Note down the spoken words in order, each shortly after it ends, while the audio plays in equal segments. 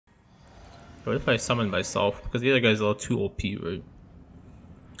What if I summon myself? Because the other guy's a little too OP, right?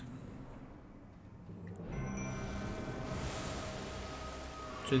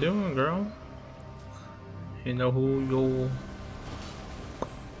 What you doing, girl? You know who you...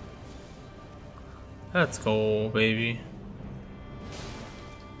 Let's go, baby.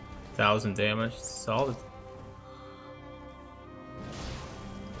 1,000 damage, solid.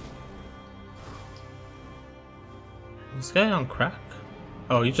 This guy on crack?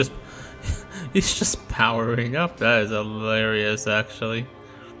 Oh, he's just powering up. That is hilarious, actually.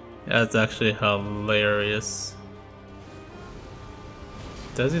 That's actually hilarious.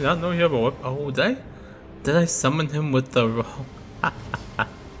 Does he not know you have a weapon? Oh, did I summon him with the wrong?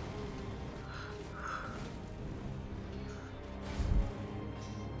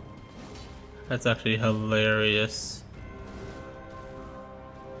 That's actually hilarious.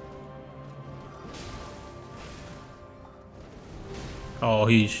 Oh,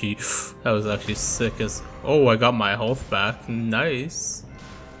 she. That was actually sick as. Oh, I got my health back. Nice.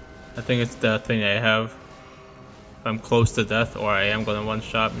 I think it's that thing I have. I'm close to death, or I am gonna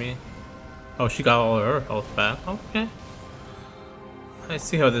one-shot me. Oh, she got all her health back. Okay. I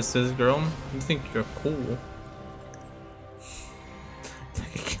see how this is, girl. You think you're cool.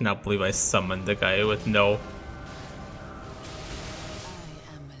 I cannot believe I summoned the guy with no.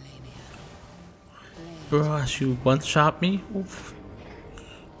 Bruh, you one-shot me? Oof.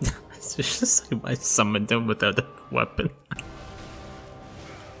 It's just like I summoned him without a weapon.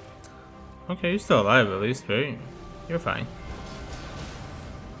 Okay, you're still alive at least, right? You're fine.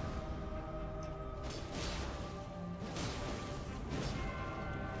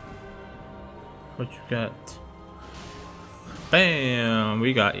 What you got? Bam!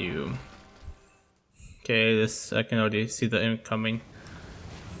 We got you. Okay, this I can already see the incoming.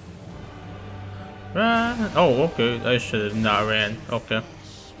 Run! Oh, okay. I should have not ran. Okay,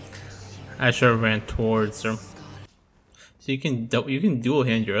 I should have ran towards her. So you can dual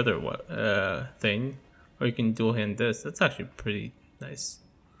hand your other thing, or you can dual hand this. That's actually pretty nice.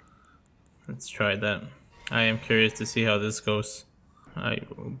 Let's try that. I am curious to see how this goes. I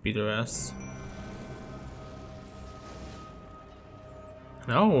will beat her ass.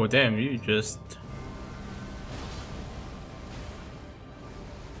 Oh damn! You just.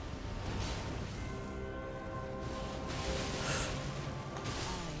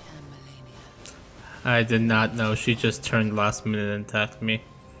 I did not know. She just turned last minute and attacked me.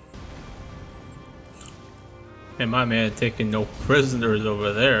 And my man taking no prisoners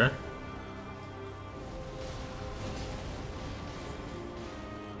over there.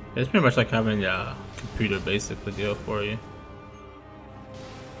 It's pretty much like having a computer basically deal for you.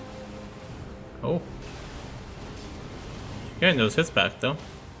 Oh. Getting those hits back though.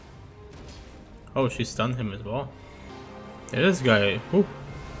 Oh, she stunned him as well. Yeah, this guy. Whew.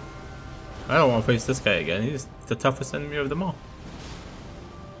 I don't want to face this guy again. He's the toughest enemy of them all.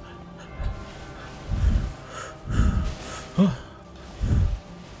 Oh.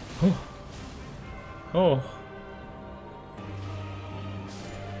 Oh. Oh.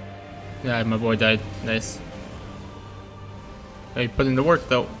 Yeah, my boy died. Nice. Hey, put in the work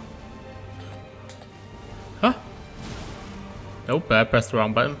though. Huh? Nope, I pressed the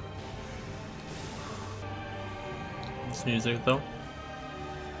wrong button. This music though.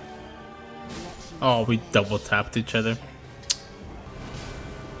 Oh, we double tapped each other.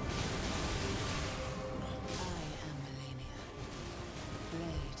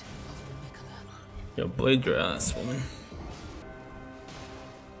 Yo, blade your ass, woman.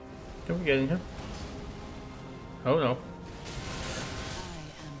 Can we get in here? Oh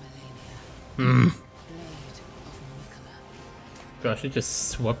no. Gosh, she just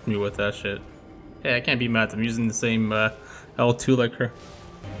swept me with that shit. Hey, I can't be mad. I'm using the same L2 like her.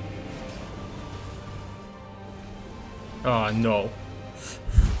 Oh no.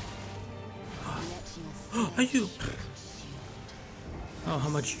 Are you? Oh, how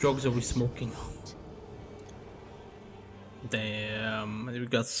much drugs are we smoking? Damn, we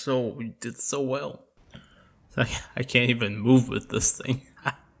did so well. I can't even move with this thing.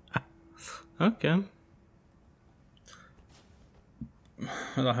 Okay.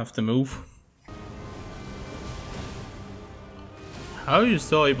 I don't have to move. How are you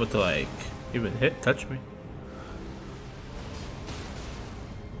still able to like even touch me?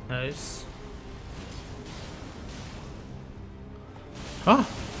 Nice. Huh?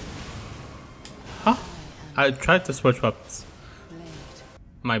 Huh? I tried to switch weapons.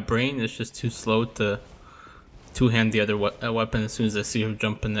 My brain is just too slow to two-hand the other weapon as soon as I see her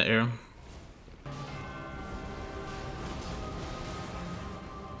jump in the air.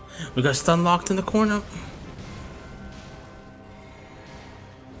 We got stun locked in the corner.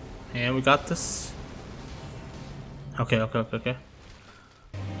 And we got this. Okay, okay, okay, okay.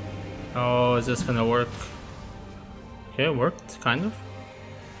 Oh, is this gonna work? Okay, it worked, kind of.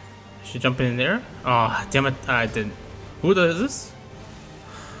 Is she jumping in there? Oh, damn it, I didn't. Who is this?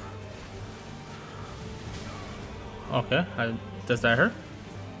 Okay, does that hurt?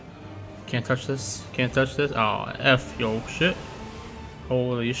 Can't touch this, can't touch this. Oh, F, yo, shit.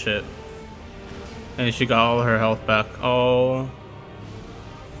 Holy shit. And she got all her health back. Oh.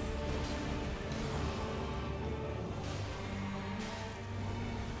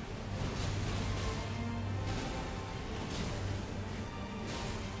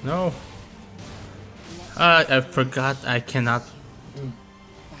 No. I forgot I cannot.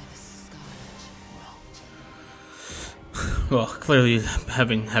 Well, clearly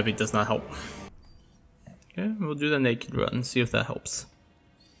having heavy does not help. Okay, we'll do the naked run, see if that helps.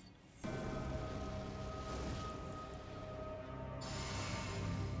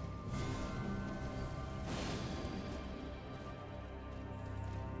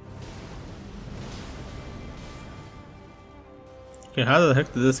 Okay, how the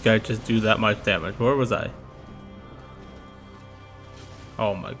heck did this guy just do that much damage? Where was I?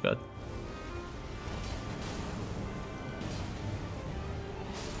 Oh my god.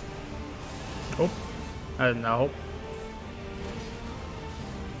 Oh, I did not hope.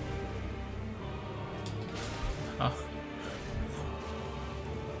 Ah.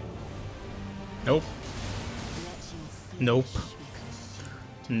 Nope. Nope.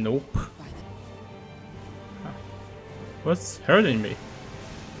 Nope. What's hurting me?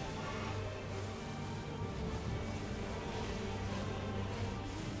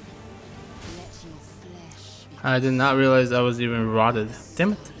 I did not realize I was even rotted.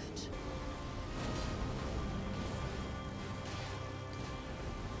 Damn it.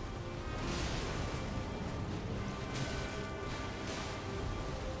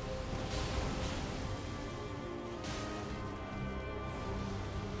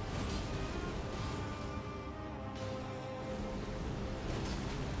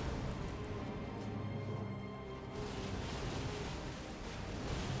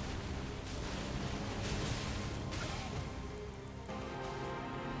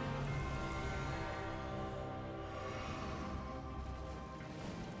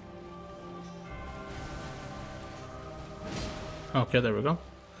 Okay, there we go.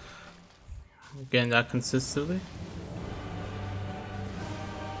 Getting that consistently.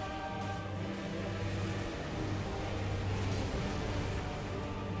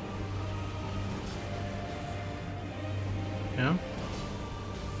 Yeah.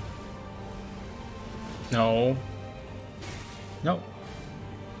 No. No.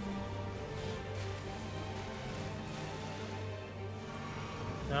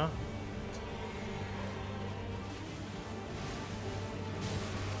 No.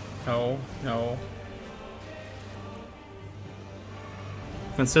 No, no.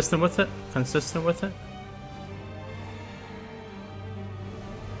 Consistent with it? Consistent with it?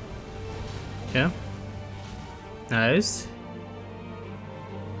 Yeah. Nice.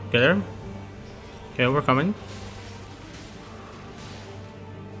 Get her. Okay, we're coming.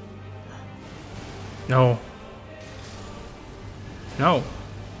 No. No.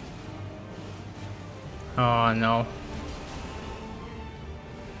 Oh no.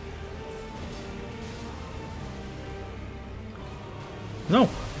 No.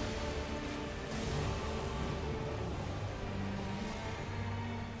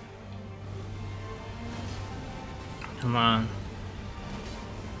 Come on.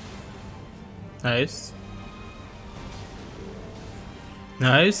 Nice.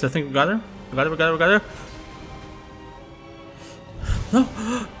 Nice. I think we got her. We got her. We got her. We got her. No.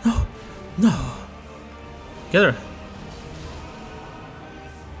 No. No. Get her.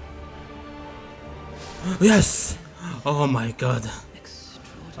 Yes. Oh my god.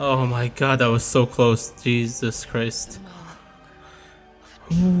 Oh my god, that was so close. Jesus Christ.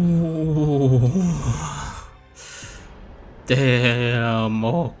 Ooh. Damn,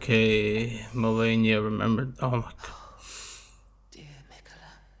 okay. Malenia remembered. Oh my god.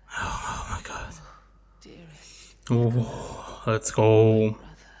 Oh my god. Ooh, let's go.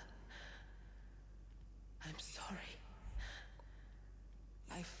 I'm sorry.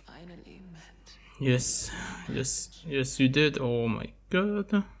 I finally met. Yes, yes, yes, you did. Oh my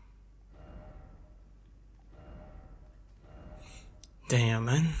god. Damn,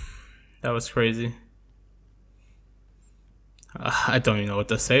 man. That was crazy. I don't even know what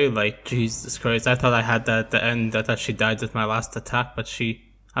to say. Like, Jesus Christ. I thought I had that at the end. I thought she died with my last attack, but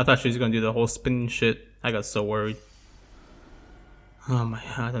I thought she was gonna do the whole spinning shit. I got so worried. Oh my,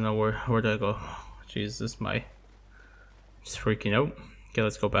 I don't know where did I go? Jesus, just freaking out. Okay,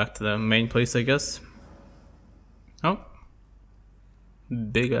 let's go back to the main place, I guess. Oh.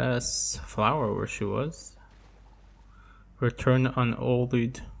 Big ass flower where she was. Return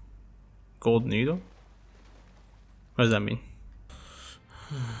unaltered gold needle? What does that mean?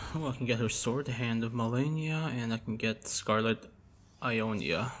 Well, I can get her sword, Hand of Malenia, and I can get Scarlet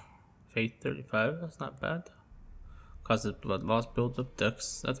Ionia. Fate 35, that's not bad. Causes blood loss, builds up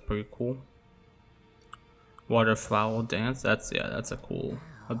dex, that's pretty cool. Water Flower Dance, that's a cool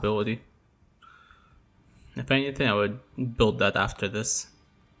ability. If anything, I would build that after this.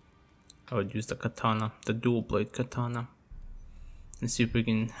 I would use the katana, the dual blade katana, and see if we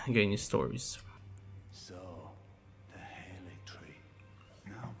can get any stories. So, the Haley tree.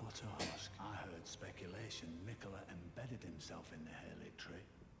 Now but to ask, I heard speculation Nicola embedded himself in the Haley tree.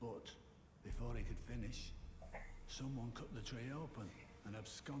 But, before he could finish, someone cut the tree open and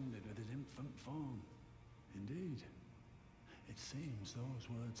absconded with his infant form. Indeed. It seems those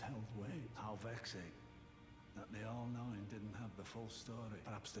words held weight. How vexing that the All-Knowing didn't have the full story.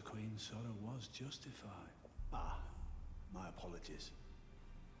 Perhaps the Queen's sorrow was justified. Ah, my apologies.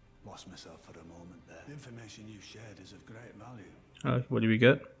 Lost myself for a moment there. The information you shared is of great value. What do we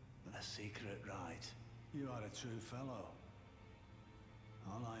get? The secret right. You are a true fellow.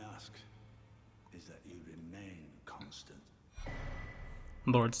 All I ask is that you remain constant.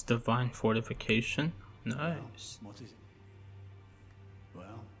 Lord's Divine Fortification. Nice. Well, what is it?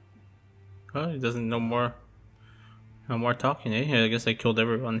 Well, Oh, he doesn't know more. No more talking, eh? Yeah, I guess I killed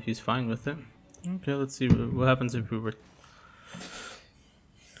everyone. He's fine with it. Okay, let's see what happens if we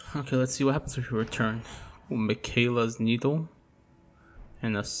return. Ooh, Michaela's Needle.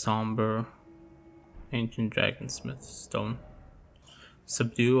 And a somber ancient dragonsmith stone.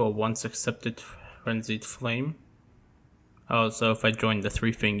 Subdue a once accepted frenzied flame. Oh, so if I join the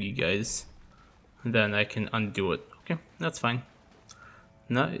 3 thingy guys, then I can undo it. Okay, that's fine.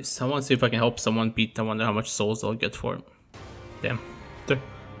 Nice. I want to see if I can help someone beat. I wonder how much souls I'll get for it. Damn.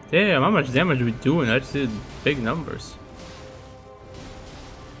 Damn, how much damage are we doing? I just did big numbers.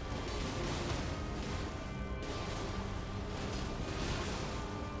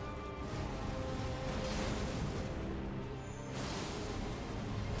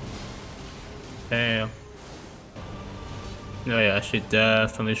 Damn. Oh yeah, she's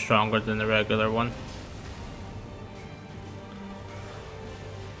definitely stronger than the regular one.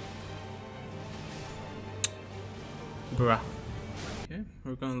 Bruh. Okay,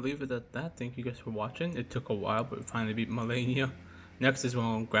 we're gonna leave it at that. Thank you guys for watching. It took a while, but we finally beat Malenia. Next is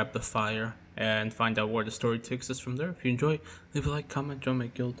we'll grab the fire and find out where the story takes us from there. If you enjoy, leave a like, comment, join my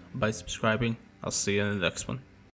guild by subscribing. I'll see you in the next one.